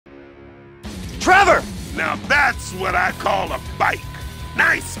Trevor! Now that's what I call a bike.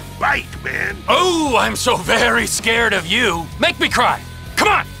 Nice bike, man. Oh, I'm so very scared of you. Make me cry. Come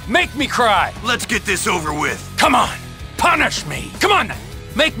on, make me cry. Let's get this over with. Come on, punish me. Come on,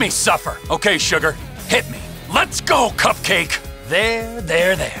 make me suffer. Okay, sugar, hit me. Let's go, Cupcake.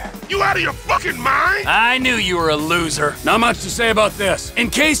 There. You out of your fucking mind? I knew you were a loser. Not much to say about this. In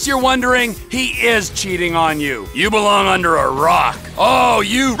case you're wondering, he is cheating on you. You belong under a rock. Oh,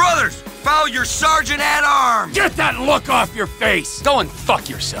 you... Brothers, foul your sergeant-at-arms! Get that look off your face! Go and fuck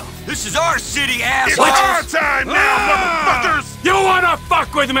yourself. This is our city, It's assholes! our time now, motherfuckers! You wanna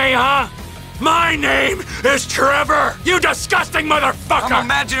fuck with me, huh? My name is Trevor! You disgusting motherfucker! I'm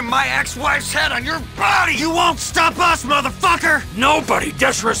imagining my ex-wife's head on your body! You won't stop us, motherfucker! Nobody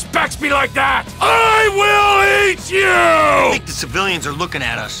disrespects me like that! I will eat you! I think the civilians are looking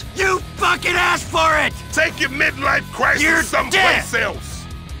at us. You fucking asked for it! Take your midlife crisis You're someplace dead. else.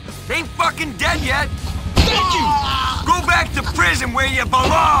 Ain't fucking dead yet. Thank you! Go back to prison where you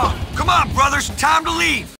belong! Come on, brothers, time to leave!